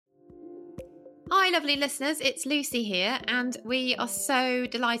Hi, lovely listeners. It's Lucy here, and we are so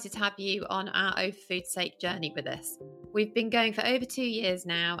delighted to have you on our Oh For Food's Sake journey with us. We've been going for over 2 years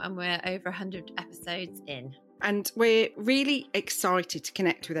now, and we're over 100 episodes in. And we're really excited to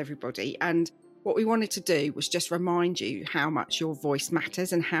connect with everybody. And what we wanted to do was just remind you how much your voice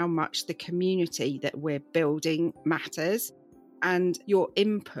matters and how much the community that we're building matters. And your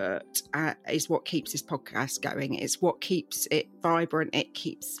input is what keeps this podcast going. It's what keeps it vibrant.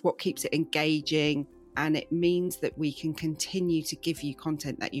 What keeps it engaging. And it means that we can continue to give you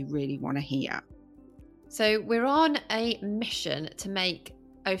content that you really want to hear. So we're on a mission to make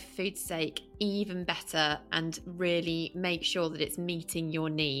Oh For Food's Sake even better and really make sure that it's meeting your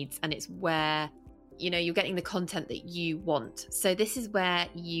needs and it's where, you're getting the content that you want. So this is where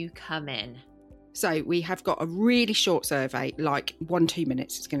you come in. So we have got a really short survey, like 1-2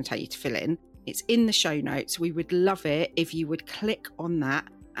 minutes it's going to take you to fill in. It's in the show notes. We would love it if you would click on that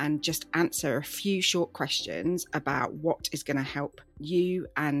and just answer a few short questions about what is going to help you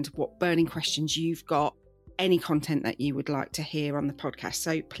and what burning questions you've got, any content that you would like to hear on the podcast.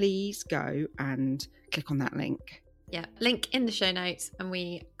 So please go and click on that link. Yeah, link in the show notes, and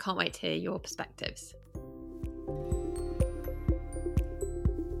we can't wait to hear your perspectives.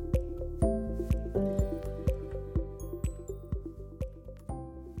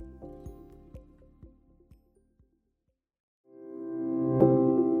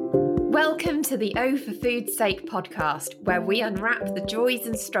 Welcome to the Oh For Food's Sake podcast, where we unwrap the joys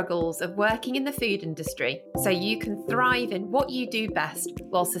and struggles of working in the food industry so you can thrive in what you do best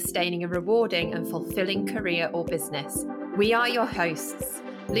while sustaining a rewarding and fulfilling career or business. We are your hosts,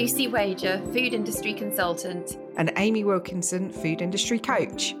 Lucy Wager, food industry consultant, and Amy Wilkinson, food industry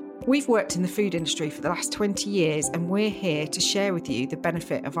coach. We've worked in the food industry for the last 20 years, and we're here to share with you the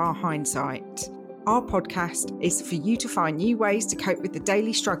benefit of our hindsight. Our podcast is for you to find new ways to cope with the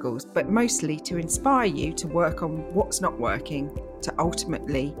daily struggles, but mostly to inspire you to work on what's not working to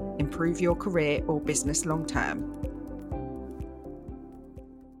ultimately improve your career or business long term.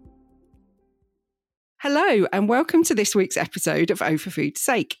 Hello and welcome to this week's episode of Oh For Food's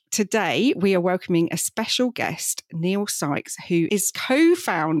Sake. Today we are welcoming a special guest, Neil Sykes, who is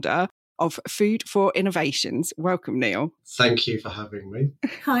co-founder of Food for Innovations. Welcome, Neil. Thank you for having me.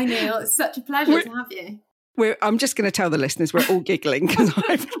 Hi, Neil. It's such a pleasure to have you. I'm just going to tell the listeners we're all giggling because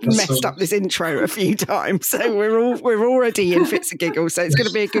I've messed up this intro a few times. So we're already in fits of giggles. So it's going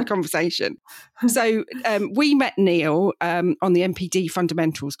to be a good conversation. So we met Neil on the MPD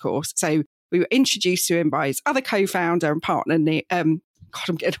Fundamentals course. So we were introduced to him by his other co-founder and partner, I'm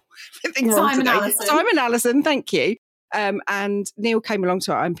getting everything wrong today. Simon Allison, thank you. And Neil came along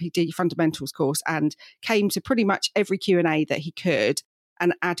to our MPD Fundamentals course and came to pretty much every Q&A that he could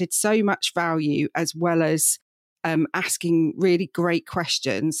and added so much value as well as asking really great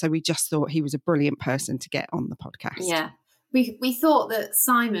questions. So we just thought he was a brilliant person to get on the podcast. Yeah, we thought that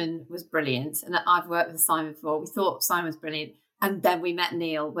Simon was brilliant, and I've worked with Simon before. We thought Simon was brilliant. And then we met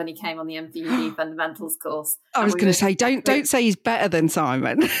Neil when he came on the MPD Fundamentals course. I was going to say, don't say he's better than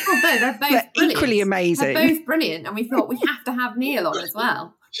Simon. Well, no, they're both brilliant. Equally amazing. They're both brilliant. And we thought we have to have Neil on as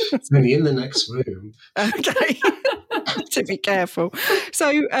well. It's only in the next room. Okay. To be careful.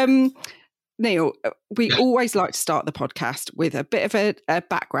 So, Neil, we always like to start the podcast with a bit of a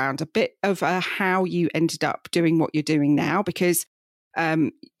background, a bit of how you ended up doing what you're doing now, because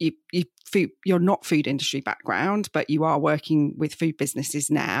you're not food industry background, but you are working with food businesses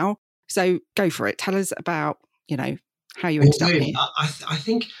now. So go for it. Tell us about, how you ended up here. I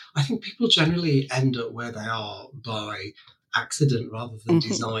think people generally end up where they are by accident rather than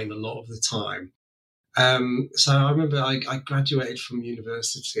design a lot of the time. So I remember I graduated from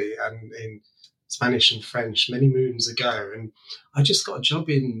university and in Spanish and French many moons ago, and I just got a job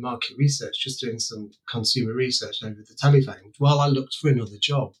in market research, just doing some consumer research over the telephone while I looked for another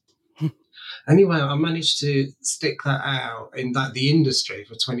job. Anyway, I managed to stick that out in the industry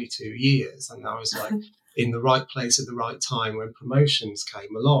for 22 years, and I was like in the right place at the right time when promotions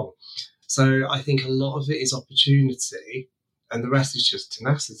came along. So I think a lot of it is opportunity, and the rest is just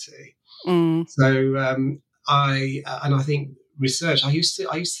tenacity. So I think research. I used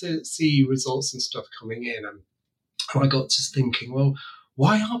to see results and stuff coming in, and I got to thinking, well,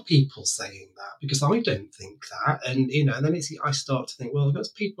 why are people saying that? Because I don't think that, and then I start to think, well, because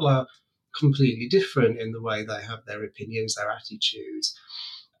people are completely different in the way they have their opinions, their attitudes,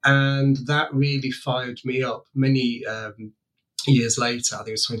 and that really fired me up. Many years later, I think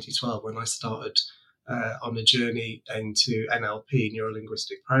it was 2012, when I started on a journey into NLP,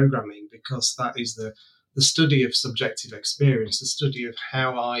 neuro-linguistic programming, because that is the study of subjective experience, the study of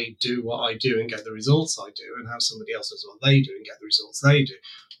how I do what I do and get the results I do, and how somebody else does what they do and get the results they do.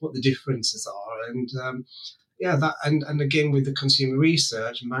 what the differences are. And that and again with the consumer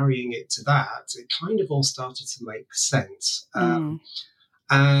research, marrying it to that, it kind of all started to make sense.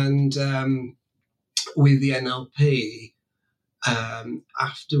 And with the NLP,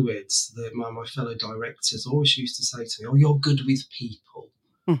 afterwards, my fellow directors always used to say to me, "Oh, you're good with people,"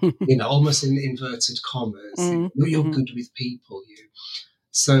 almost in inverted commas. You're good with people, you.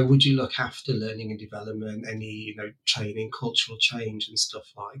 So would you look after learning and development, any training, cultural change, and stuff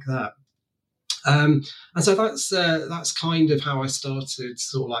like that? And so that's kind of how I started to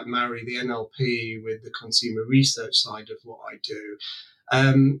sort of like marry the NLP with the consumer research side of what I do.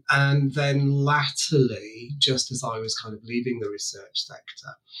 And then latterly, just as I was kind of leaving the research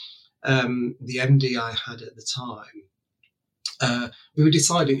sector, the MD I had at the time, we were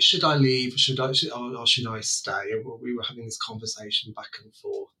deciding, should I leave, or should I stay? And we were having this conversation back and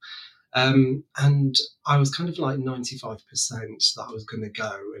forth. And I was kind of like 95% that I was going to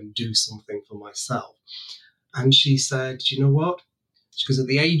go and do something for myself. And she said, "Do you know what?" She goes, "At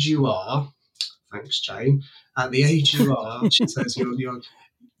the age you are," thanks, Jane. "At the age you are," she says,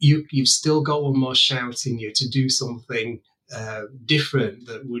 "you've still got one more shout in you to do something different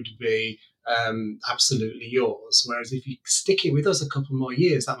that would be absolutely yours. Whereas if you stick it with us a couple more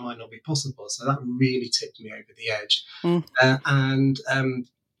years, that might not be possible." So that really tipped me over the edge.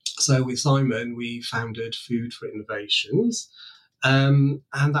 So with Simon, we founded Food for Innovations, and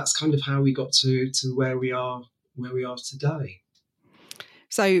that's kind of how we got to where we are today.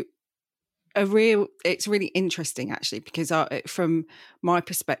 So it's really interesting actually, because from my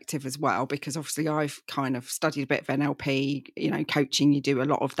perspective as well, because obviously I've kind of studied a bit of NLP, coaching, you do a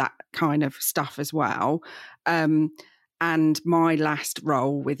lot of that kind of stuff as well. And my last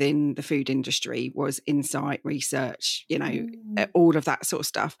role within the food industry was insight research, all of that sort of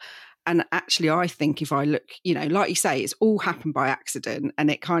stuff. And actually, I think if I look, like you say, it's all happened by accident,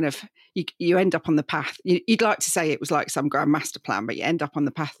 and it kind of, you end up on the path. You'd like to say it was like some grand master plan, but you end up on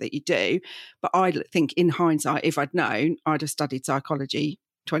the path that you do. But I think in hindsight, if I'd known, I'd have studied psychology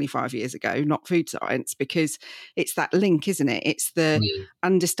 25 years ago, not food science, because it's that link, isn't it? It's the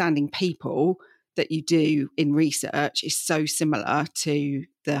understanding people that you do in research is so similar to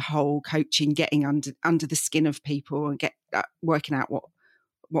the whole coaching, getting under the skin of people and working out what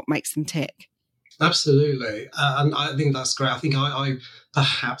makes them tick. Absolutely. And I think that's great. I think I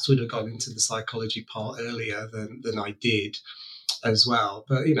perhaps would have gone into the psychology part earlier than I did as well.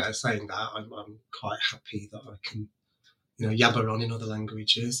 But, saying that, I'm quite happy that I can, yabber on in other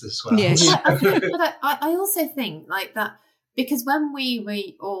languages as well. Yeah. But I also think like that, because when we were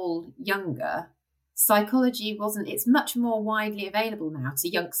all younger, psychology it's much more widely available now to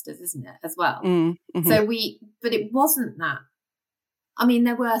youngsters, isn't it, as well? Mm-hmm. So but it wasn't that. I mean,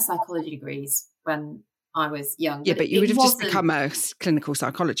 there were psychology degrees when I was young. Yeah, but you would have just become a clinical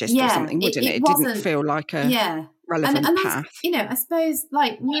psychologist or something, wouldn't it? It didn't feel like a relevant path. I suppose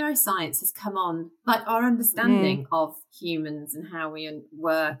like neuroscience has come on, like our understanding of humans and how we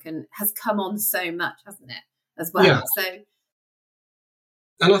work and has come on so much, hasn't it, as well? Yeah. So.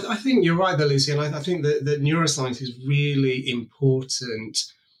 And I think you're right there, Lucy, and I think that neuroscience is really important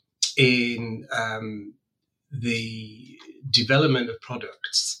in the development of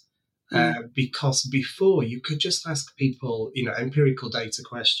products, because before you could just ask people, empirical data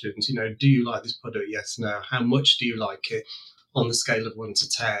questions, do you like this product? Yes, no. How much do you like it on the scale of 1 to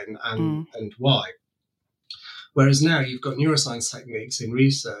 10 and why? Whereas now you've got neuroscience techniques in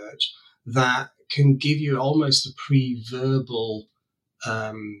research that can give you almost a pre-verbal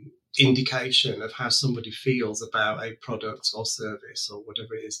indication of how somebody feels about a product or service or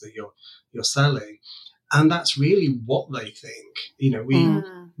whatever it is that you're selling. And that's really what they think.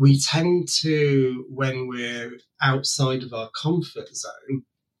 We tend to, when we're outside of our comfort zone,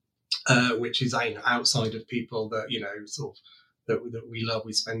 which is outside of people that sort of that we love,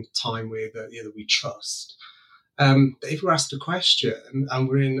 we spend time with, that we trust. If we're asked a question and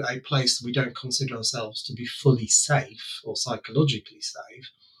we're in a place we don't consider ourselves to be fully safe or psychologically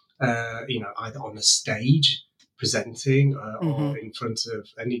safe, either on a stage presenting or in front of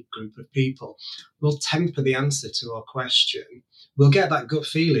any group of people, we'll temper the answer to our question. We'll get that gut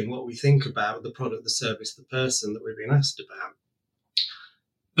feeling, what we think about the product, the service, the person that we've been asked about.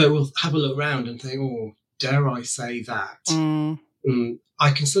 But we'll have a look around and think, oh, dare I say that?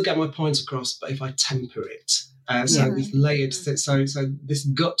 I can still get my points across, but if I temper it. So this layered, so this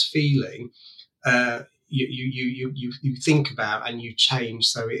gut feeling, you think about and you change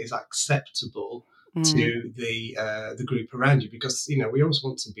so it is acceptable to the group around you, because we always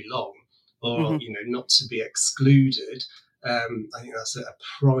want to belong or not to be excluded. I think that's a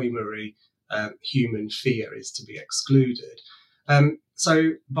primary human fear, is to be excluded.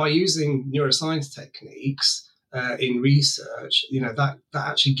 So by using neuroscience techniques in research, that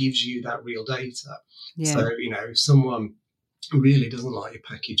actually gives you that real data. Yeah. So, if someone really doesn't like your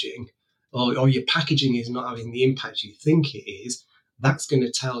packaging, or your packaging is not having the impact you think it is, that's going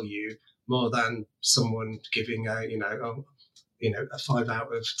to tell you more than someone giving a 5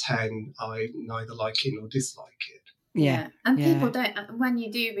 out of 10. I neither like it nor dislike it. Yeah. And people don't, when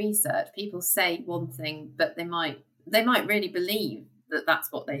you do research, people say one thing, but they might really believe that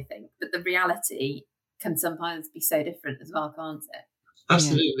that's what they think. But the reality can sometimes be so different as well, can't it?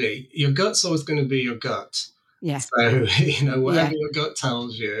 Absolutely. Yeah. Your gut's always going to be your gut. Yeah. So, whatever your gut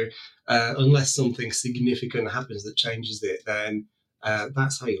tells you, unless something significant happens that changes it, then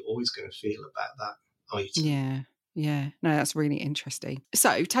that's how you're always going to feel about that item. Yeah. Yeah. No, that's really interesting.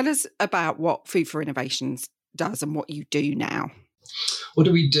 So tell us about what Food for Innovations does and what you do now. What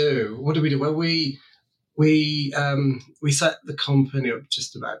do we do? Well, we set the company up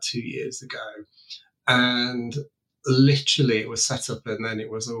just about 2 years ago, and literally it was set up and then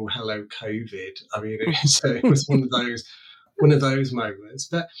it was, oh, hello COVID. I mean, it was one of those moments.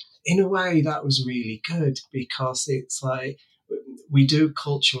 But in a way that was really good, because it's like we do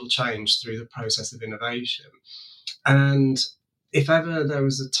cultural change through the process of innovation. And if ever there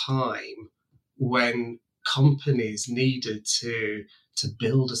was a time when companies needed to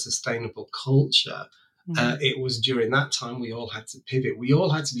build a sustainable culture, it was during that time we all had to pivot. We all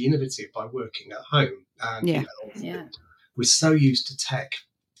had to be innovative by working at home. And we're so used to tech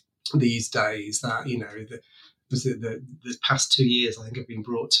these days that, the past 2 years, I think, have been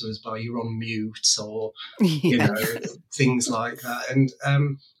brought to us by you're on mute or, things like that. And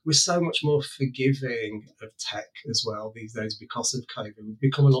we're so much more forgiving of tech as well these days because of COVID. We've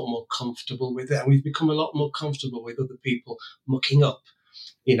become a lot more comfortable with it, and we've become a lot more comfortable with other people mucking up,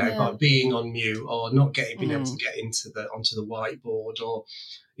 by being on mute or not being able to get onto the whiteboard, or,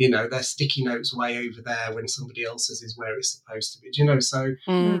 their sticky notes way over there when somebody else's is where it's supposed to be. So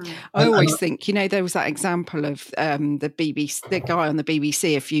I always think, there was that example of the BBC, the guy on the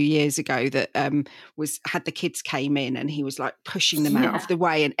BBC a few years ago that had the kids came in and he was like pushing them out of the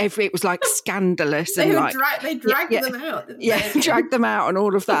way, and it was like scandalous. They and dragged them out. Dragged them out and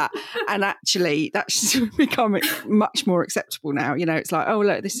all of that. And actually that's become much more acceptable now. It's like, oh,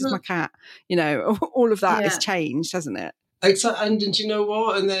 look, this is my cat. All of that has changed, hasn't it? Exactly. And you know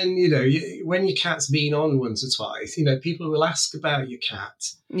what? And then, when your cat's been on once or twice, people will ask about your cat.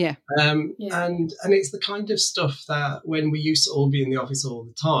 Yeah. And it's the kind of stuff that when we used to all be in the office all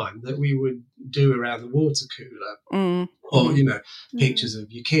the time, that we would do around the water cooler. Or, pictures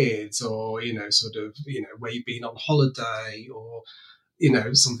of your kids, or, where you've been on holiday, or,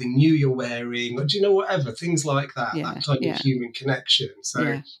 something new you're wearing, or whatever, things like that, that kind of human connection.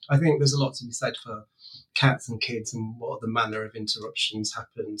 So I think there's a lot to be said for cats and kids, and what other manner of interruptions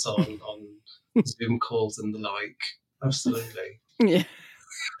happens on Zoom calls and the like. Absolutely. Yeah.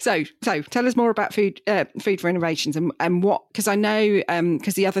 So tell us more about Food for Innovations and what, because I know,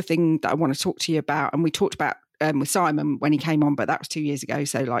 because the other thing that I want to talk to you about, and we talked about with Simon when he came on, but that was 2 years ago.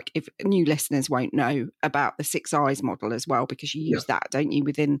 So like, if new listeners won't know about the 6 Eyes model as well, because you use that, don't you,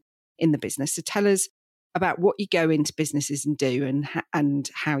 in the business. So tell us about what you go into businesses and do, and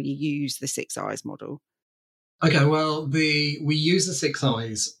how you use the 6 Eyes model. Okay, well, we use the 6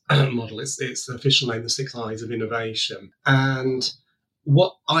 Eyes model. It's the official name, the 6 Eyes of Innovation. And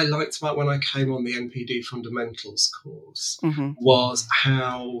what I liked about when I came on the NPD Fundamentals course was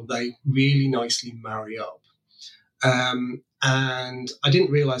how they really nicely marry up. And I didn't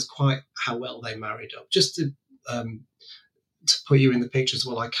realise quite how well they married up. Just to put you in the picture as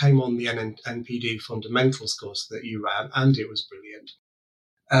well, I came on the NPD Fundamentals course that you ran, and it was brilliant.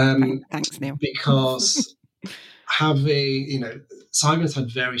 Thanks, Neil. Because having, Simon's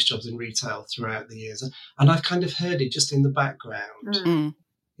had various jobs in retail throughout the years, and I've kind of heard it just in the background,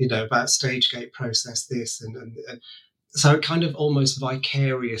 about stage gate process, this, and so it kind of almost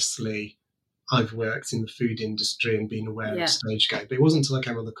vicariously I've worked in the food industry and been aware of stage gate. But it wasn't until I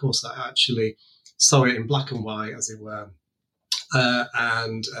came on the course that I actually saw it in black and white, as it were,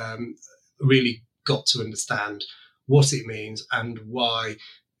 and really got to understand what it means and why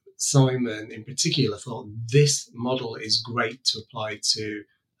Simon in particular thought this model is great to apply to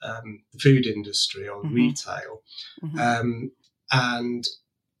the food industry or retail. And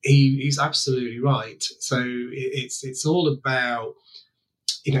he's absolutely right. So it's all about,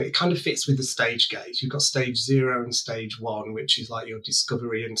 it kind of fits with the stage gate. You've got stage 0 and stage 1, which is like your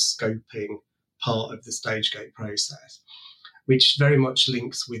discovery and scoping part of the stage gate process, which very much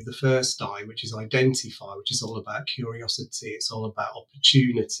links with the first I, which is identify, which is all about curiosity. It's all about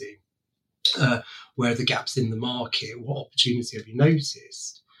opportunity. Where are the gaps in the market? What opportunity have you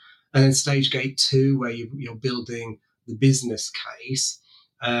noticed? And then stage gate 2, where you're building the business case,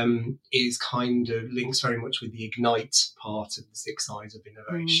 is kind of links very much with the ignite part of the 6 I's of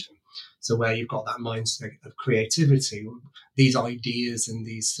innovation. So where you've got that mindset of creativity, these ideas and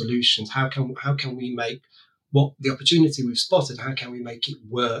these solutions, how can we make what the opportunity we've spotted, how can we make it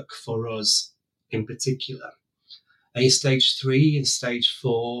work for us in particular? And stage 3 and stage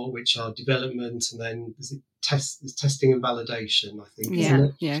 4, which are development, and then is it testing and validation, I think, isn't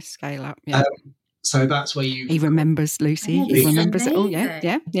it? Yeah, scale up, yeah. So that's where He remembers, Lucy. He remembers it all. Yeah.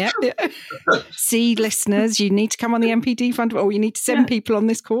 See, listeners, you need to come on the MPD Fund, or you need to send people on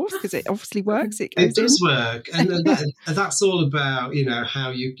this course, because it obviously works. It does work. And that's all about, how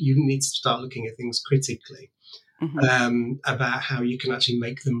you need to start looking at things critically, about how you can actually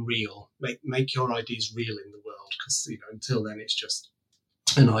make them real, make your ideas real in the world. Because, until then, it's just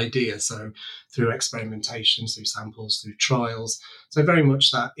an idea. So through experimentation, through samples, through trials. So very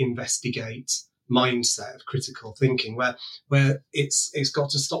much that investigate mindset of critical thinking, where it's got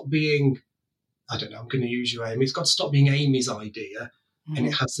to stop being, I don't know, I'm going to use you, Amy. It's got to stop being Amy's idea, and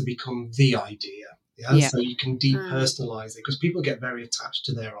it has to become the idea. Yeah? So you can depersonalize it, because people get very attached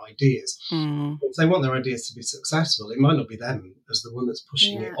to their ideas. If they want their ideas to be successful, it might not be them as the one that's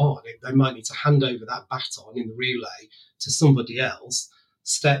pushing it on. They might need to hand over that baton in the relay to somebody else,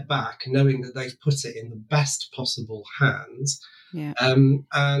 step back, knowing that they've put it in the best possible hands.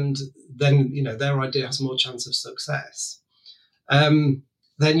 And then, their idea has more chance of success. Then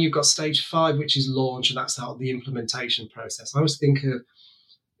you've got stage 5, which is launch, and that's how the implementation process. I always think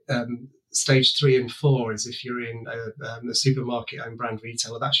of stage 3 and 4 as if you're in a supermarket owned brand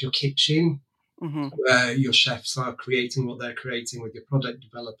retailer. That's your kitchen, where your chefs are creating what they're creating with your product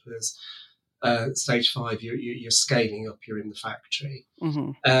developers. Stage 5, you're scaling up, you're in the factory.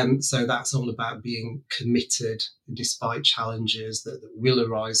 So that's all about being committed despite challenges that will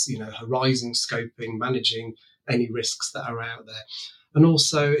arise, horizon scoping, managing any risks that are out there. And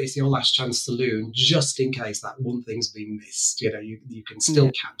also it's your last chance saloon, just in case that one thing's been missed. You can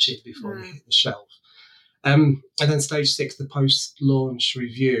still catch it before you hit the shelf. And then stage 6, the post-launch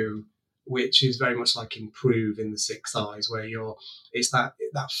review, which is very much like improve in the 6 I's, where it's that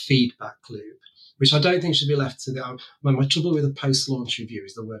feedback loop, which I don't think should be left to my trouble with a post-launch review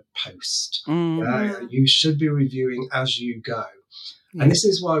is the word post. You should be reviewing as you go. And this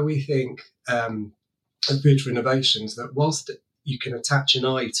is why we think at Food for Innovations that whilst you can attach an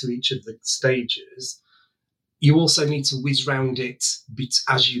eye to each of the stages, you also need to whiz round it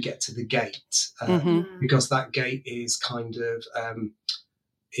as you get to the gate, because that gate is kind of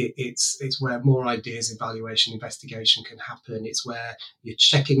it's where more ideas, evaluation, investigation can happen. It's where you're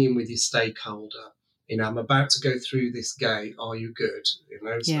checking in with your stakeholder. I'm about to go through this gate. Are you good?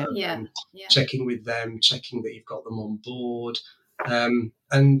 Checking with them, checking that you've got them on board.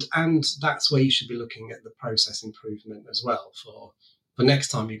 And that's where you should be looking at the process improvement as well for next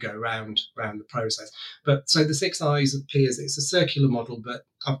time you go round the process. But so the 6 I's appears, it's a circular model, but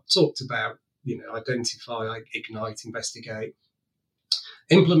I've talked about, identify, ignite, investigate,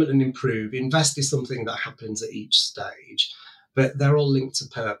 implement and improve. Invest is something that happens at each stage, but they're all linked to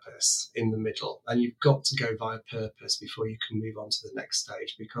purpose in the middle. And you've got to go via purpose before you can move on to the next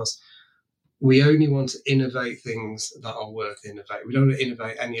stage, because we only want to innovate things that are worth innovating. We don't want to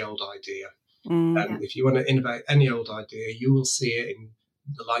innovate any old idea. If you want to innovate any old idea, you will see it in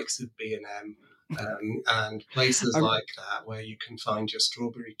the likes of B&M and places like that, where you can find your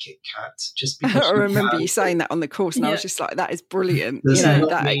strawberry Kit Kat. Just because I remember you saying that on the course, and I was just like, "That is brilliant."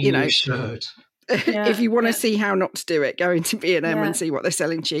 Should. If you want to see how not to do it, go into B&M and see what they're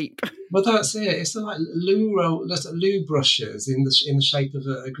selling cheap. Well, that's it. It's like loo brushes in the shape of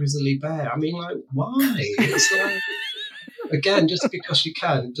a grizzly bear. I mean, like, why? It's like, again, just because you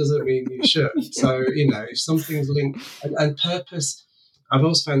can doesn't mean you should. So, if something's linked and purpose, I've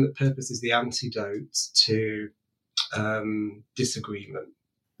also found that purpose is the antidote to disagreement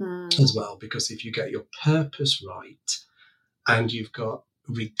as well, because if you get your purpose right, and you've got,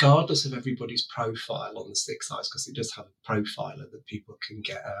 regardless of everybody's profile on the 6 I's, because it does have a profiler that people can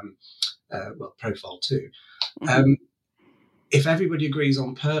get profile too. If everybody agrees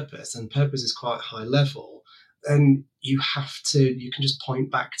on purpose, and purpose is quite high level, then you can just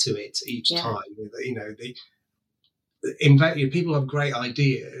point back to it each time. People have great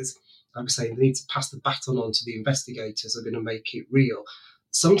ideas. Like I say, they need to pass the baton on to the investigators who are going to make it real.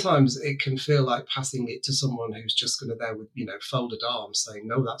 Sometimes it can feel like passing it to someone who's just going to there with, folded arms saying,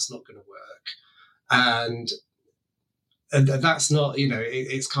 no, that's not going to work. And that's not,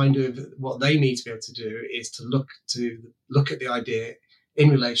 it's kind of what they need to be able to do is to look at the idea in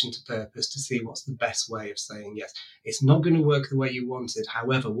relation to purpose to see what's the best way of saying yes. It's not going to work the way you wanted.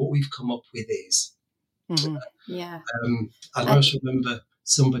 However, what we've come up with is. Mm-hmm. Yeah. And I also remember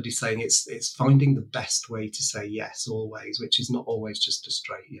somebody saying it's finding the best way to say yes always, which is not always just a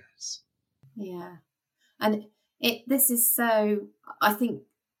straight yes. Yeah. And this is so, I think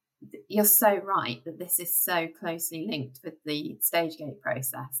you're so right that this is so closely linked with the stage gate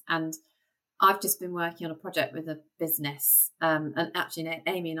process. And I've just been working on a project with a business, and actually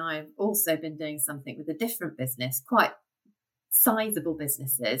Amy and I have also been doing something with a different business, quite sizable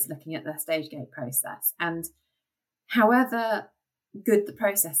businesses, looking at their stage gate process. And however good the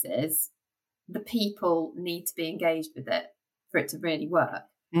process is, the people need to be engaged with it for it to really work.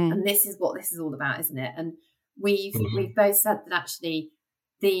 And this is what this is all about, isn't it? And we've both said that actually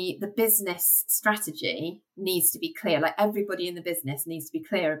the business strategy needs to be clear. Like, everybody in the business needs to be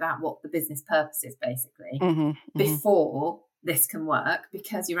clear about what the business purpose is, basically, before this can work,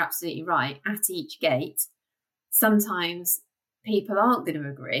 because you're absolutely right. At each gate, sometimes people aren't going to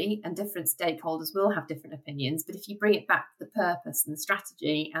agree and different stakeholders will have different opinions. But if you bring it back to the purpose and the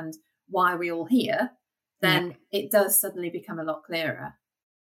strategy and why are we all here, then it does suddenly become a lot clearer.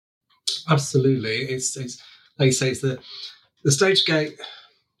 Absolutely. It's like you say, it's the stage gate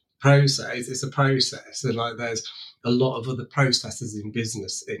process. It's a process, and like there's a lot of other processes in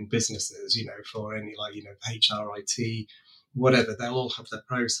businesses, you know, for any, like, you know, HR, IT, whatever, they'll all have their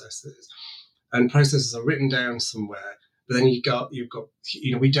processes, and processes are written down somewhere. But then you've got,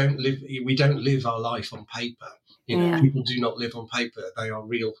 you know, we don't live our life on paper. You know, people do not live on paper. They are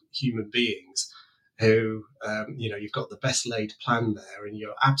real human beings who, you know, you've got the best laid plan there and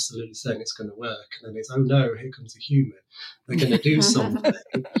you're absolutely certain it's going to work. And then it's, oh no, here comes a human. They're going to do something.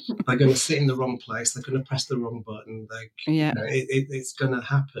 They're going to sit in the wrong place. They're going to press the wrong button. You know, it's going to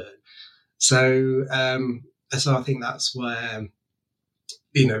happen. So, so I think that's where,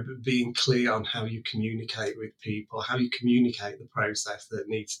 you know, being clear on how you communicate with people, how you communicate the process that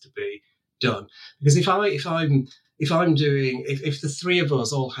needs to be done. Because if the three of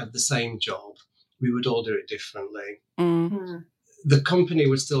us all had the same job, we would all do it differently. The company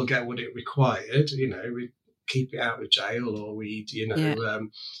would still get what it required. You know, we'd keep it out of jail, or we'd, you know,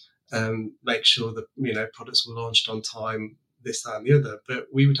 make sure that, you know, products were launched on time, this, that, and the other. But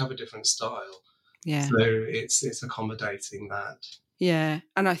we would have a different style. Yeah. So it's accommodating that. Yeah,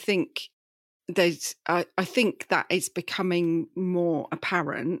 and I think I think that it's becoming more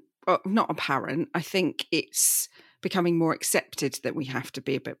apparent. Well, not apparent. I think it's becoming more accepted that we have to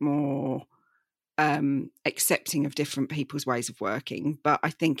be a bit more accepting of different people's ways of working. But I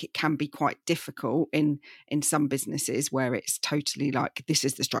think it can be quite difficult in some businesses where it's totally like, this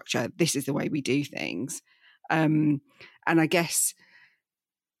is the structure, this is the way we do things. And I guess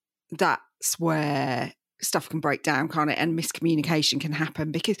that's where stuff can break down, can't it? And miscommunication can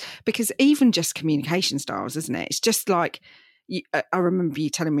happen because even just communication styles, isn't it? It's just like, I remember you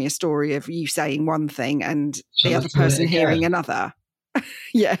telling me a story of you saying one thing and the other person hearing another.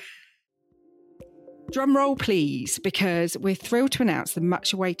 Yeah. Drum roll, please, because we're thrilled to announce the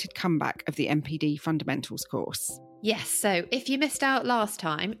much-awaited comeback of the MPD Fundamentals course. Yes, so if you missed out last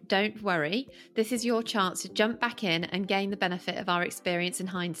time, don't worry. This is your chance to jump back in and gain the benefit of our experience and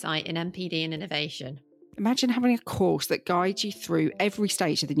hindsight in MPD and innovation. Imagine having a course that guides you through every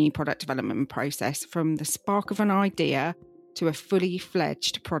stage of the new product development process, from the spark of an idea to a fully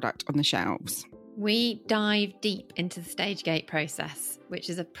fledged product on the shelves. We dive deep into the stage gate process, which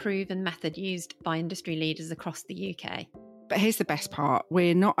is a proven method used by industry leaders across the UK. But here's the best part.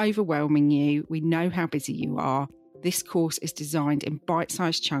 We're not overwhelming you. We know how busy you are. This course is designed in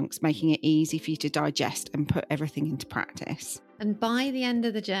bite-sized chunks, making it easy for you to digest and put everything into practice. And by the end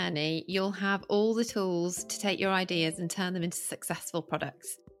of the journey, you'll have all the tools to take your ideas and turn them into successful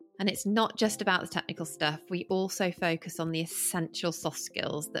products. And it's not just about the technical stuff. We also focus on the essential soft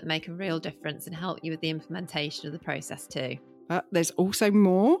skills that make a real difference and help you with the implementation of the process too. But there's also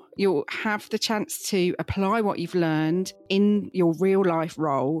more. You'll have the chance to apply what you've learned in your real life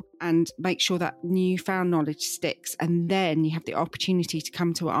role and make sure that newfound knowledge sticks. And then you have the opportunity to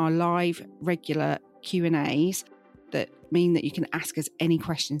come to our live regular Q&As that mean that you can ask us any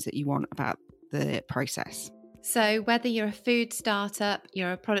questions that you want about the process. So whether you're a food startup,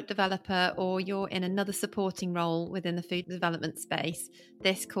 you're a product developer, or you're in another supporting role within the food development space,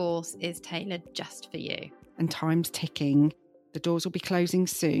 this course is tailored just for you. And time's ticking. The doors will be closing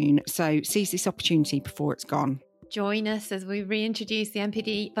soon, so seize this opportunity before it's gone. Join us as we reintroduce the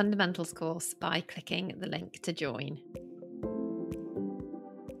MPD Fundamentals course by clicking the link to join.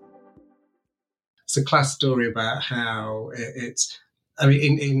 It's a class story about how it's, I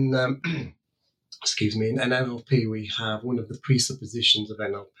mean, excuse me, in NLP, we have one of the presuppositions of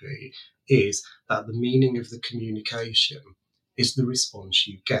NLP is that the meaning of the communication is the response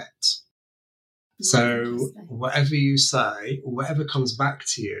you get. So whatever you say, whatever comes back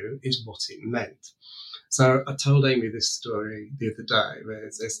to you is what it meant. So I told Amy this story the other day.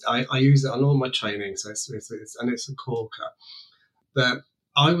 I use it on all my training, so it's a corker. But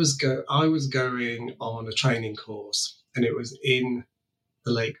I was going on a training course, and it was in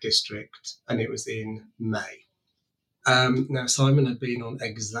the Lake District, and it was in May. Now Simon had been on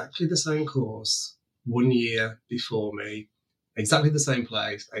exactly the same course 1 year before me, exactly the same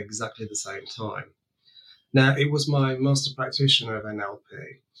place, exactly the same time. Now, it was my master practitioner of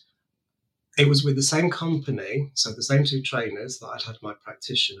NLP. It was with the same company, so the same two trainers that I'd had my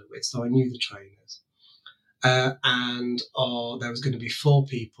practitioner with, so I knew the trainers. And there was going to be 4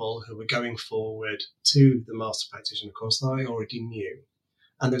 people who were going forward to the master practitioner course that I already knew.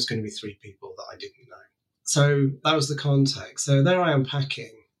 And there was going to be 3 people that I didn't know. So that was the context. So there I am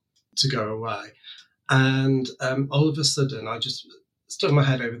packing to go away. And all of a sudden, I just stuck my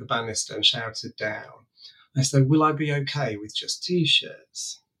head over the banister and shouted down. I said, will I be okay with just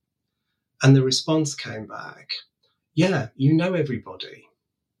T-shirts? And the response came back, yeah, you know everybody.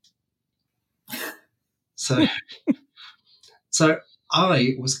 So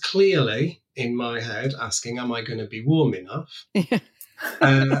I was clearly in my head asking, am I going to be warm enough?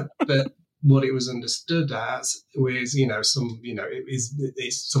 But what it was understood as was,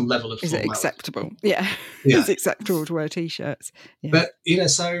 it's some level of formality. Is it acceptable? Yeah. It's acceptable to wear T-shirts. Yeah. But,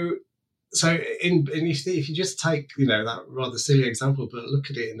 if you just take, that rather silly example, but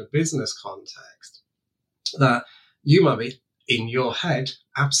look at it in a business context, that you might be in your head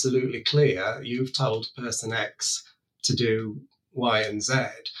absolutely clear, you've told person X to do Y and Z,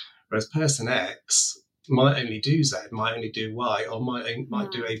 whereas person X might only do Z, might only do Y, or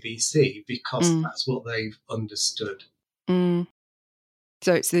might do A, B, C, because that's what they've understood.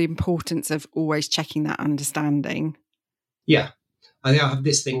 So it's the importance of always checking that understanding. Yeah. I think I have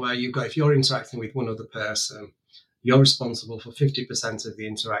this thing where if you're interacting with one other person, you're responsible for 50% of the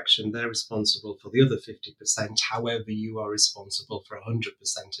interaction. They're responsible for the other 50%. However, you are responsible for 100%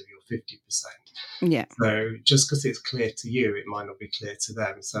 of your 50%. Yeah. So just because it's clear to you, it might not be clear to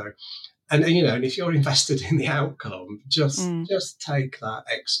them. So, and if you're invested in the outcome, just take that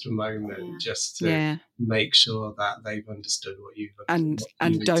extra moment just to make sure that they've understood what you've understood.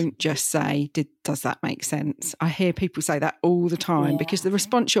 And don't just say, does that make sense? I hear people say that all the time because the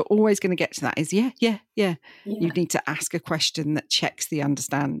response you're always going to get to that is, yeah. You need to ask a question that checks the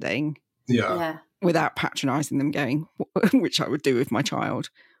understanding without patronising them going, which I would do with my child.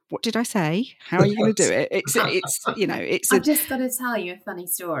 What did I say? How are you going to do it? I've just got to tell you a funny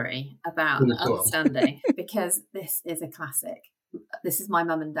story about understanding because this is a classic. This is my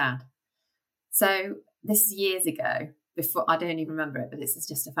mum and dad. So this is years ago, before I don't even remember it, but this is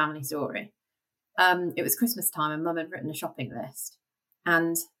just a family story. It was Christmas time and mum had written a shopping list.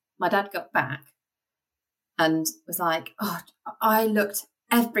 And my dad got back and was like, oh, I looked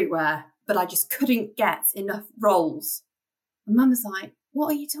everywhere, but I just couldn't get enough rolls. And mum was like, what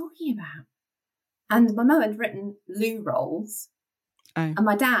are you talking about? And my mum had written loo rolls. And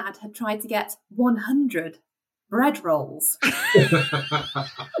my dad had tried to get 100 bread rolls.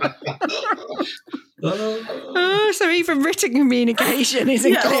 So even written communication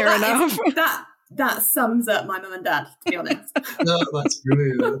isn't clear enough. That sums up my mum and dad, to be honest. No, that's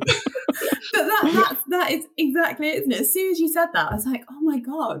brilliant. But that is exactly it, isn't it? As soon as you said that, I was like, oh my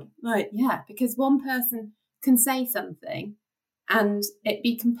God. Because one person can say something and it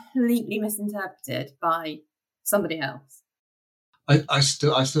be completely misinterpreted by somebody else. I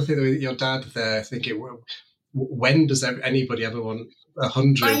still think that your dad there thinking, well, when does anybody ever want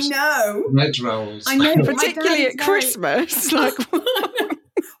 100 bread rolls? I know, particularly at Christmas.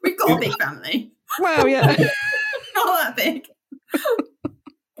 We've got a big family. Well, yeah. Not that big.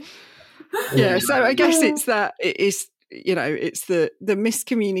 Yeah, so I guess it's the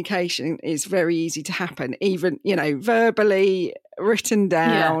miscommunication is very easy to happen, even, verbally, written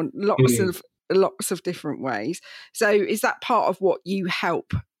down, lots of different ways. So is that part of what you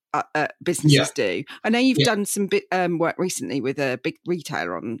help businesses do? I know you've done some work recently with a big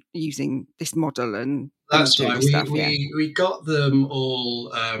retailer on using this model and that's right. Stuff, we got them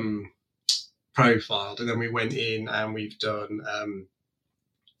all profiled, and then we went in and we've done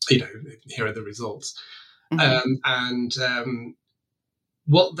here are the results. And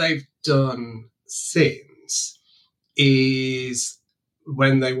what they've done since is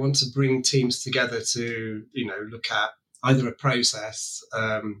when they want to bring teams together to, look at either a process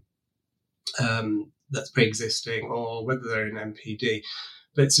that's pre-existing or whether they're in MPD,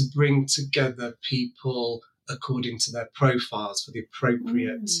 but to bring together people according to their profiles for the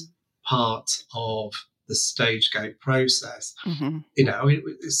appropriate part of the stage gate process.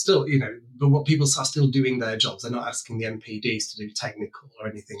 It's still, but what people are still doing their jobs. They're not asking the MPDs to do technical or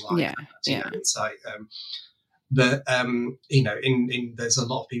anything like that. It's like, but there's a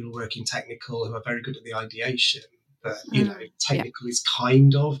lot of people working technical who are very good at the ideation, but technical is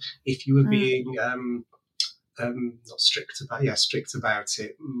kind of, if you were being not strict about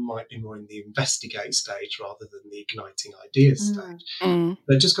it, might be more in the investigate stage rather than the igniting ideas stage.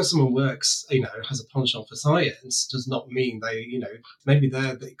 But just because someone works, has a penchant for science does not mean they, maybe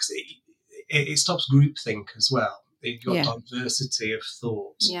it stops groupthink as well. You've got diversity of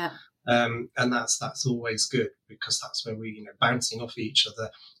thought. Yeah. And that's always good, because that's where we, bouncing off each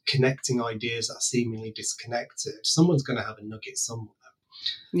other, connecting ideas that are seemingly disconnected. Someone's going to have a nugget somewhere.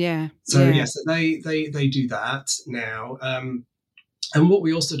 So they do that now. And what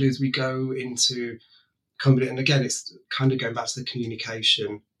we also do is we go into company, and again, it's kind of going back to the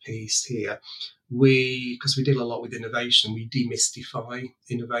communication piece here. Because we deal a lot with innovation, we demystify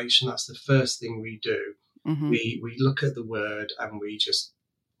innovation. That's the first thing we do. We look at the word and we just,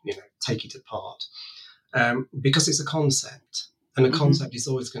 take it apart, because it's a concept, and a concept is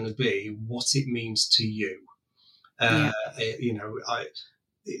always going to be what it means to you.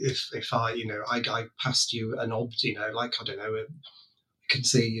 If I passed you an object, like, I don't know, I can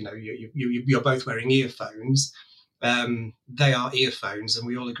see, you're both wearing earphones. They are earphones, and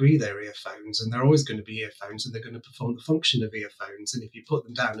we all agree they're earphones, and they're always going to be earphones, and they're going to perform the function of earphones. And if you put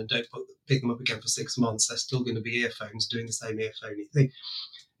them down and don't pick them up again for 6 months, they're still going to be earphones doing the same earphone thing.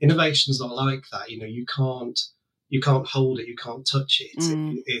 Innovation's not like that. You can't hold it, you can't touch it.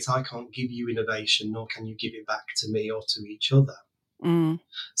 It's I can't give you innovation, nor can you give it back to me or to each other.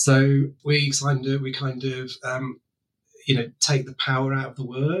 So we kind of take the power out of the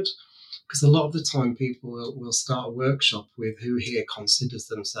word, because a lot of the time people will start a workshop with who here considers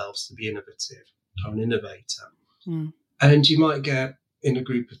themselves to be innovative or an innovator. And you might get in a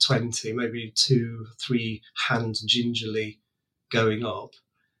group of 20, maybe 2-3 hands gingerly going up.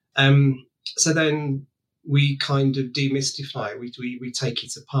 So then we kind of demystify it. We take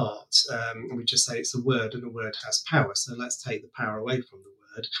it apart. And we just say it's a word, and a word has power. So let's take the power away from the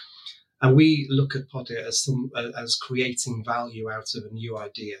word. And we look upon it as creating value out of a new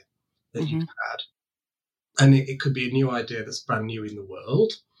idea that you've had. And it could be a new idea that's brand new in the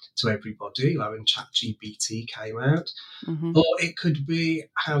world to everybody, like when ChatGPT came out. Or it could be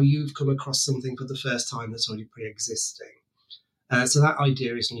how you've come across something for the first time that's already pre-existing. So that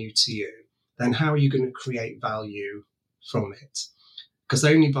idea is new to you. Then how are you going to create value from it? Because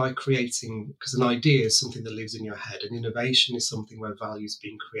only by creating, because an idea is something that lives in your head, and innovation is something where value is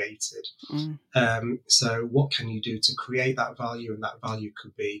being created. So what can you do to create that value? And that value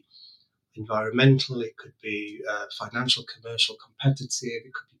could be environmental, it could be financial, commercial, competitive,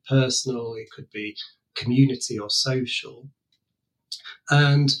 it could be personal, it could be community or social.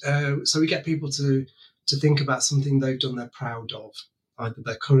 And so we get people to think about something they've done they're proud of, either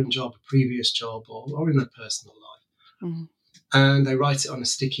their current job, a previous job, or in their personal life. And they write it on a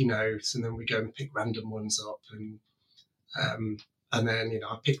sticky note, and then we go and pick random ones up. And then,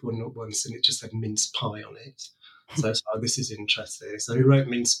 I picked one up once and it just said mince pie on it. So this is interesting. So we wrote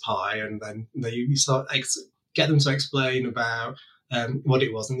mince pie, and then you start get them to explain about what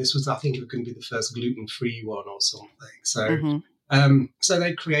it was. And this was, I think it was going to be the first gluten-free one or something. So so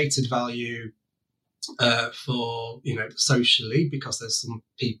they created value for, socially, because there's some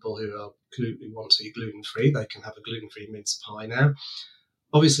people who want to eat gluten-free. They can have a gluten-free mince pie now.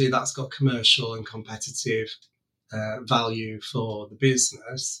 Obviously, that's got commercial and competitive value for the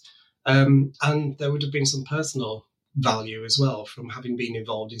business. And there would have been some personal value as well from having been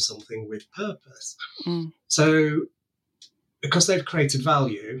involved in something with purpose. So because they've created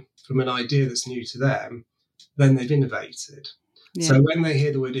value from an idea that's new to them, then they've innovated. So when they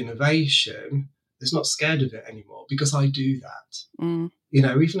hear the word innovation, they're not scared of it anymore, because I do that.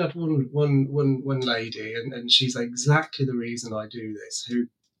 We even had one lady, and she's exactly the reason I do this, who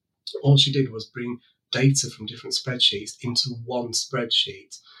all she did was bring data from different spreadsheets into one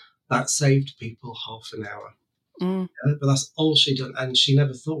spreadsheet. That saved people half an hour. But that's all she done. And she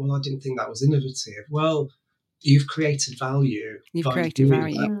never thought, well, I didn't think that was innovative. Well, you've created value. You've created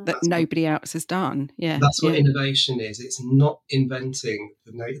value that nobody else has done. That's what innovation is. It's not inventing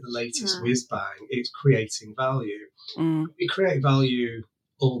the latest whiz bang. It's creating value. We create value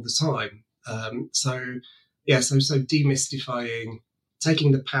all the time. So demystifying,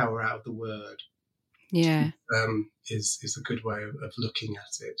 taking the power out of the word, is a good way of looking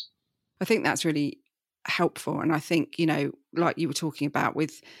at it. I think that's really helpful. And I think, like you were talking about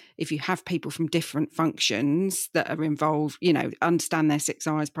with, if you have people from different functions that are involved, understand their 6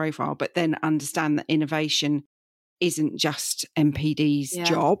 Eyes profile, but then understand that innovation isn't just MPD's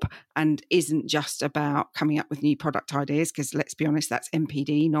job and isn't just about coming up with new product ideas, because let's be honest, that's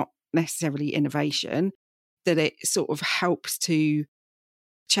MPD, not necessarily innovation, that it sort of helps to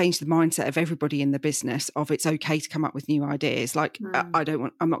change the mindset of everybody in the business of it's okay to come up with new ideas. Like, I'm not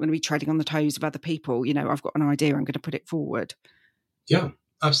going to be treading on the toes of other people. I've got an idea, I'm going to put it forward. Yeah,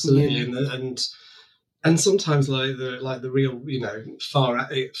 absolutely. Yeah. And sometimes like the real, far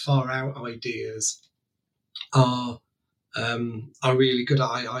out ideas are really good.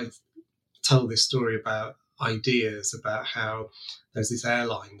 I tell this story about ideas about how there's this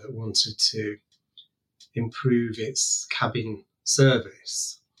airline that wanted to improve its cabin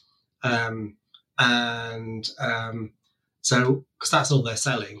service. So, because that's all they're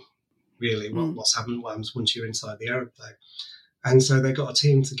selling, really, what happens once you're inside the aeroplane. And so they got a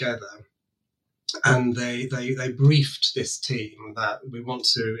team together and they briefed this team that we want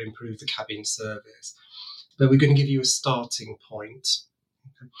to improve the cabin service, but we're going to give you a starting point.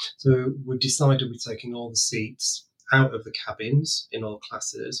 Okay. So we've decided we're taking all the seats out of the cabins in all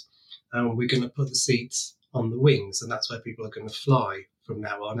classes, and we're going to put the seats on the wings, and that's where people are going to fly from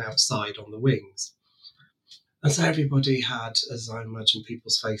now on, outside on the wings. And so everybody had, as I imagine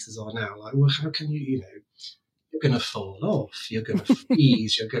people's faces are now, like, well, how can you're going to fall off, you're going to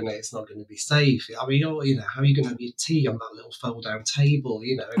freeze, it's not going to be safe. I mean, how are you going to have your tea on that little fold down table,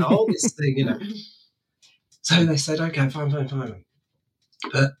 and all this thing, So they said, okay, fine.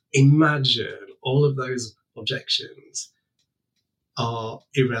 But imagine all of those objections are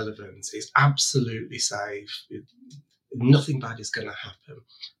irrelevant. It's absolutely safe. Nothing bad is going to happen.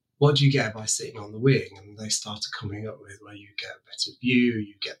 What do you get by sitting on the wing? And they started coming up with, well, you get a better view,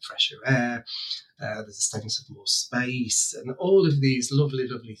 you get fresher air, there's a sense of more space, and all of these lovely,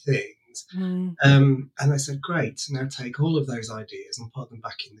 lovely things. And they said, great, now take all of those ideas and put them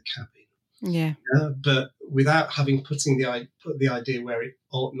back in the cabin. Yeah. But without having put the idea where it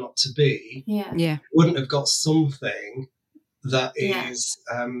ought not to be, wouldn't have got something that is,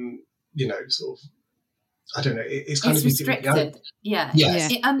 sort of, I don't know, it's kind of restricted.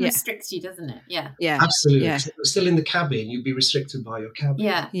 Yes. It unrestricts you, doesn't it? Yeah. Absolutely. Yeah. If it was still in the cabin, you'd be restricted by your cabin.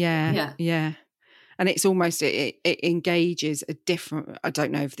 Yeah. And it's almost, it engages a different, I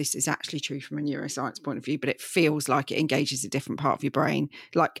don't know if this is actually true from a neuroscience point of view, but it feels like it engages a different part of your brain,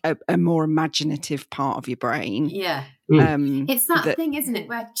 like a more imaginative part of your brain. Yeah. It's that thing, isn't it,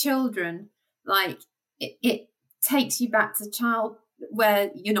 where children, like, it takes you back to where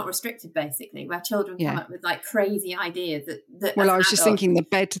you're not restricted, basically, where children come up with like crazy ideas that well, I was just thinking the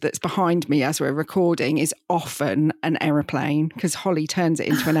bed that's behind me as we're recording is often an aeroplane, because Holly turns it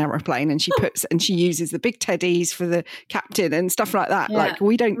into an aeroplane and she uses the big teddies for the captain and stuff like that. Like,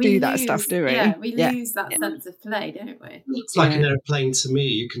 we don't do that stuff, do we? Yeah, we lose that sense of play, don't we? It's like an aeroplane to me.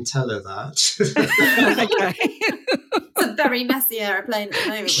 You can tell her that. Okay. It's a very messy aeroplane at the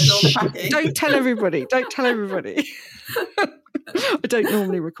moment with all the packing. Don't tell everybody. I don't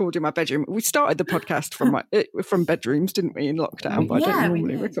normally record in my bedroom. We started the podcast from bedrooms, didn't we, in lockdown? But I don't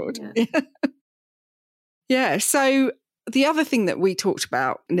normally record. Yeah. So the other thing that we talked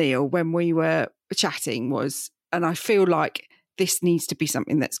about, Neil, when we were chatting was, and I feel like this needs to be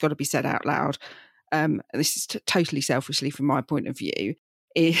something that's got to be said out loud. This is totally selfishly from my point of view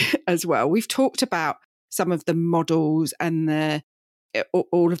as well. We've talked about some of the models and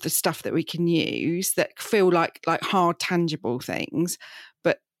all of the stuff that we can use that feel like hard, tangible things,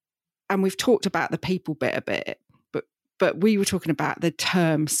 and we've talked about the people bit a bit, but we were talking about the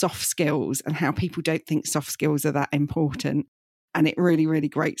term soft skills and how people don't think soft skills are that important, and it really, really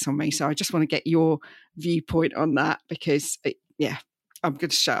grates on me. So I just want to get your viewpoint on that, because I'm going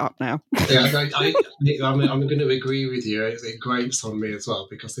to shut up now. I'm going to agree with you. It grates on me as well,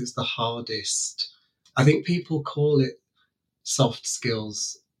 because it's the hardest. I think people call it soft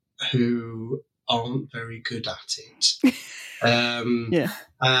skills who aren't very good at it,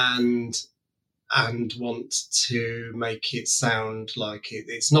 and want to make it sound like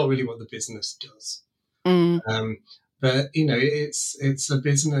it's not really what the business does. But it's a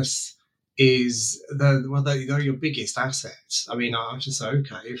business is they're your biggest asset. I mean, I have to say,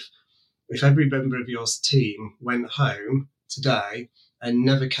 okay, if every member of your team went home today and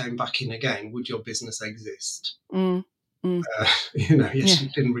never came back in again, would your business exist? Yes, you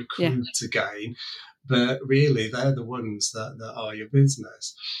can recruit again, but really they're the ones that are your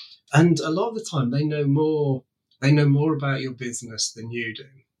business. And a lot of the time they know more about your business than you do.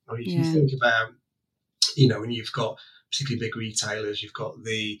 I mean, if you think about, when you've got particularly big retailers, you've got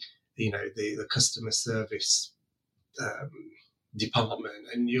the the customer service department,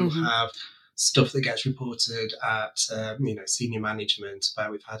 and you'll have stuff that gets reported at senior management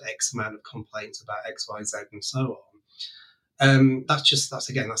about we've had X amount of complaints about X, Y, Z, and so on.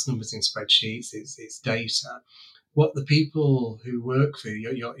 That's numbers in spreadsheets. It's data. What the people who work for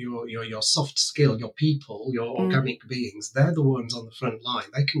you, your soft skill, your people, your organic beings, they're the ones on the front line.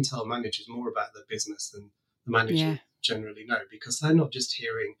 They can tell managers more about their business than the manager generally know, because they're not just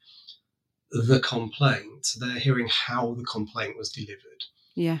hearing the complaint, they're hearing how the complaint was delivered.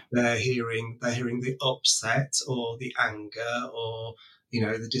 Yeah. They're hearing the upset or the anger or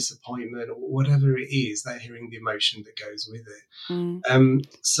the disappointment or whatever it is. They're hearing the emotion that goes with it.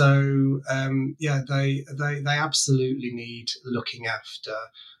 They absolutely need looking after.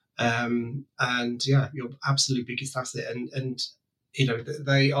 Your absolute biggest asset, and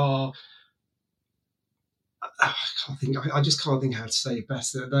they are. I just can't think how to say it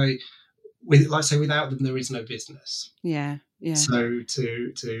best. Without them, there is no business. Yeah. Yeah. So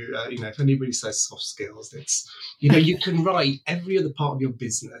if anybody says soft skills, it's you can write every other part of your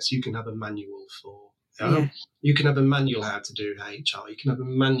business. You can have a manual for. You can have a manual how to do HR. You can have a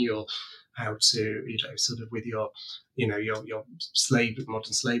manual how to sort of with your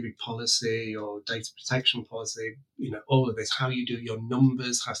modern slavery policy, your data protection policy. All of this. How you do your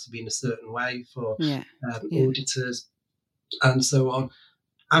numbers has to be in a certain way for auditors, and so on.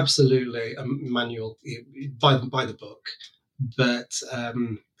 Absolutely, a manual by the book, but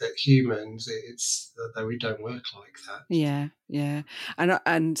humans, it's that we don't work like that. Yeah,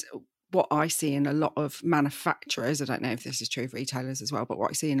 and what I see in a lot of manufacturers, I don't know if this is true of retailers as well, but what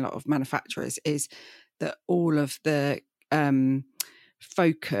I see in a lot of manufacturers is that all of the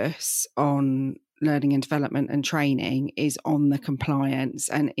focus on learning and development and training is on the compliance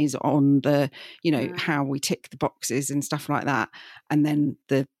and is on the how we tick the boxes and stuff like that, and then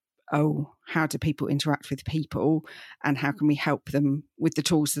how do people interact with people and how can we help them with the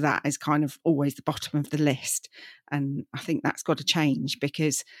tools to that is kind of always the bottom of the list. And I think that's got to change,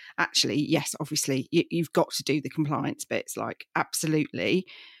 because actually, yes, obviously you've got to do the compliance bits, like absolutely,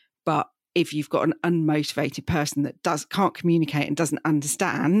 but if you've got an unmotivated person that can't communicate and doesn't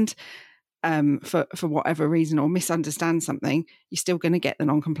understand for whatever reason, or misunderstand something, you're still going to get the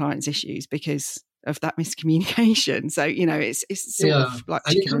non-compliance issues because of that miscommunication. So it's sort of like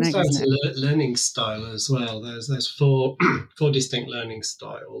chicken and egg, isn't it? And it comes down to learning style as well. There's four distinct learning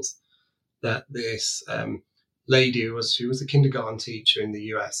styles that this lady she was a kindergarten teacher in the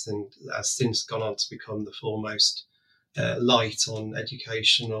US and has since gone on to become the foremost light on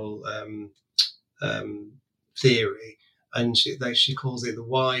educational theory. And she calls it the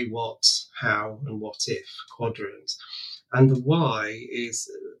why, what, how, and what if quadrant. And the why is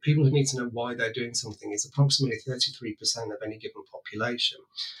people who need to know why they're doing something is approximately 33% of any given population.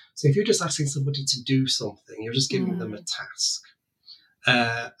 So if you're just asking somebody to do something, you're just giving them a task,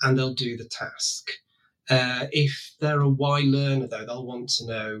 and they'll do the task. If they're a why learner, though, they'll want to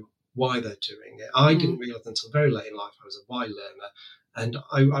know why they're doing it. I didn't realise until very late in life I was a why learner. And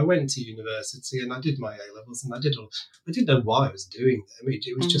I went to university and I did my A-levels and I didn't know why I was doing them.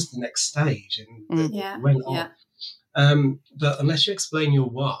 It was just the next stage and went on. But unless you explain your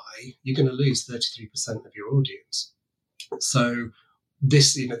why, you're going to lose 33% of your audience. So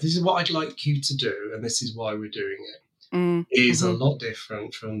this is what I'd like you to do, and this is why we're doing it. Is a lot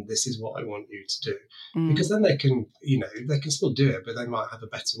different from this is what I want you to do, because then they can still do it, but they might have a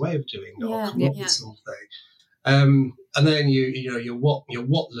better way of doing it or come up with something. And then your what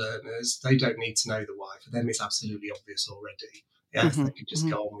learners, they don't need to know the why. For them, it's absolutely obvious already. Yes, they could just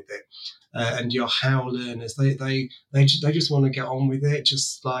go on with it. And your how learners, they just want to get on with it.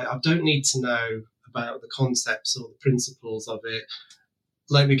 Just like, I don't need to know about the concepts or the principles of it.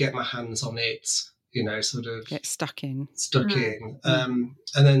 Let me get my hands on it. Sort of get stuck in. And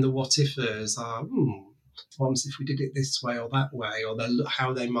then the what ifers are, what if we did it this way or that way, or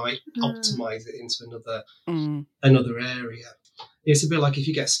how they might optimize it into another area. It's a bit like if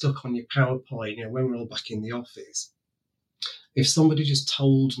you get stuck on your PowerPoint, when we're all back in the office. If somebody just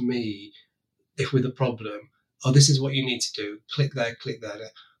told me, if with a problem, this is what you need to do, click there,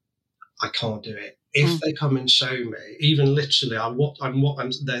 I can't do it. If they come and show me, even literally,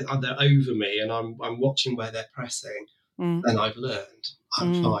 they're over me and I'm watching where they're pressing, then I've learned.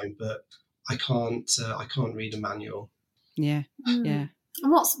 I'm fine, but I can't read a manual. Yeah. And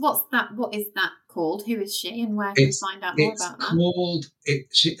what's that? What is that called? Who is she, and where can we find out more about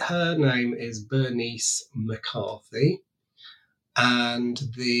that? Her name is Bernice McCarthy, and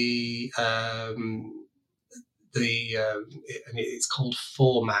it's called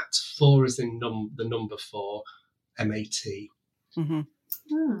Format. 4 as in the number 4, MAT.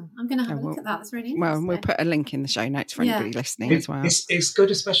 I'm going to have a look at that. That's really interesting. Well, we'll put a link in the show notes for anybody listening as well. It's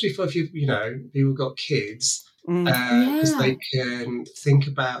good, especially for if people got kids, because they can think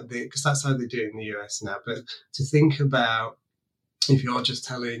about because that's how they do it in the US now. But to think about if you're just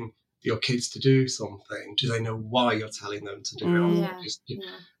telling your kids to do something, do they know why you're telling them to do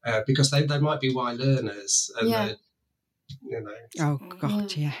it? Because they might be why learners, and Oh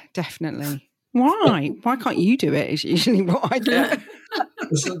God, yeah, definitely. Why? Why can't you do it? Is usually what I get.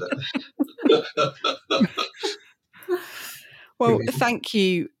 Well, thank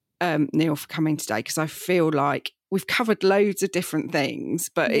you, Neil, for coming today, because I feel like we've covered loads of different things,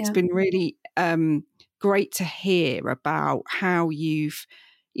 but it's been really great to hear about how you've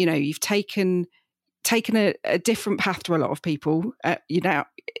taken a different path to a lot of people, that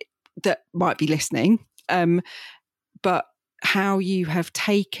might be listening, but how you have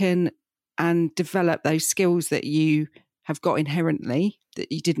taken and developed those skills that you have got inherently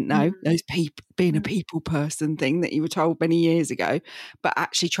that you didn't know, those being a people person thing that you were told many years ago, but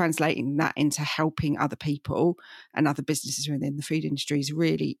actually translating that into helping other people and other businesses within the food industry is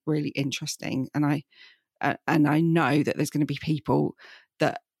really, really interesting. And I know that there's going to be people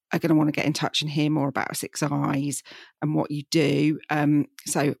that are going to want to get in touch and hear more about Six Eyes and what you do.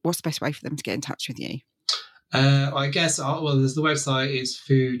 So what's the best way for them to get in touch with you? I guess, there's the website is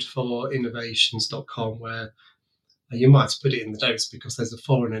foodforinnovations.com, where you might have to put it in the notes because there's a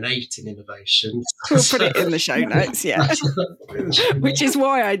 4 and an 8 in innovation. We'll put it in the show notes, which is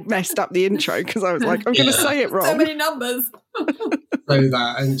why I messed up the intro, because I was like, I'm going to say it wrong. So many numbers. So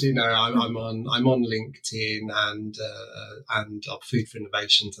that, and I'm on LinkedIn, and Food for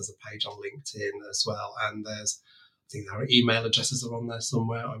Innovations has a page on LinkedIn as well, and I think our email addresses are on there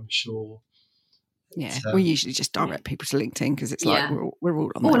somewhere, I'm sure. Yeah, we usually just direct people to LinkedIn because it's like we're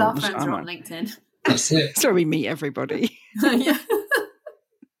all on there. All our friends are on LinkedIn. That's it. So we meet everybody. Yeah.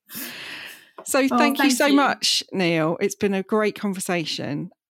 So thank you so much, Neil. It's been a great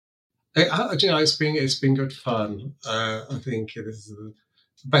conversation. It's been good fun. I think this is the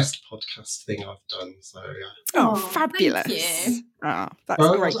best podcast thing I've done. So Oh, fabulous! Thank you. Oh, that's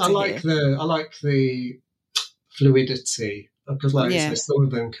great. I like the fluidity. Because some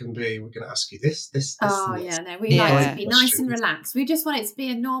of them can be, we're going to ask you this. We like to be nice and relaxed. We just want it to be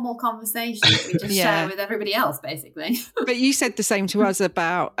a normal conversation that we just share with everybody else, basically. But you said the same to us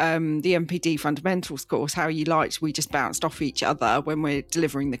about the MPD Fundamentals course, how we just bounced off each other when we're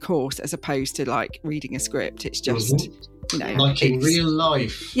delivering the course, as opposed to like reading a script. It's just, like in real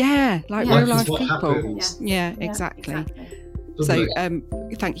life. Yeah, like real life people. Happens. Yeah, exactly. So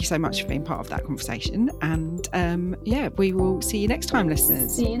thank you so much for being part of that conversation. And we will see you next time,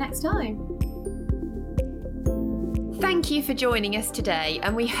 listeners. See you next time. Thank you for joining us today,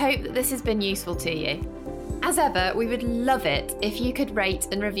 and we hope that this has been useful to you. As ever, we would love it if you could rate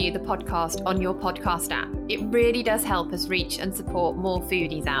and review the podcast on your podcast app. It really does help us reach and support more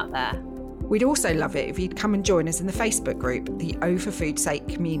foodies out there. We'd also love it if you'd come and join us in the Facebook group, the O for Food's Sake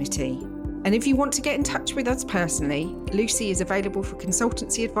community. And if you want to get in touch with us personally, Lucy is available for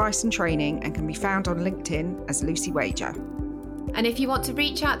consultancy advice and training and can be found on LinkedIn as Lucy Wager. And if you want to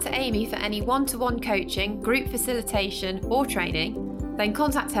reach out to Amy for any one-to-one coaching, group facilitation or training, then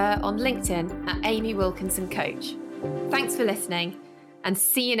contact her on LinkedIn at Amy Wilkinson Coach. Thanks for listening, and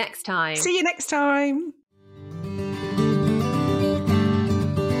see you next time. See you next time.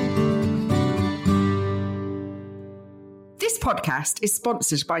 This podcast is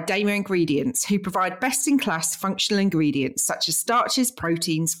sponsored by Damer Ingredients, who provide best-in-class functional ingredients such as starches,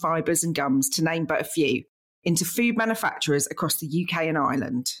 proteins, fibres and gums, to name but a few, into food manufacturers across the UK and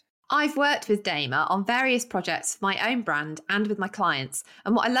Ireland. I've worked with Damer on various projects for my own brand and with my clients,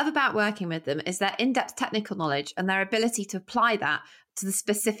 and what I love about working with them is their in-depth technical knowledge and their ability to apply that to the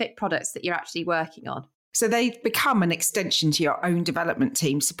specific products that you're actually working on. So they've become an extension to your own development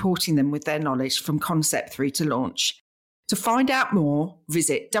team, supporting them with their knowledge from concept through to launch. To find out more,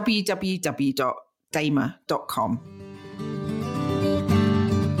 visit www.damer.com.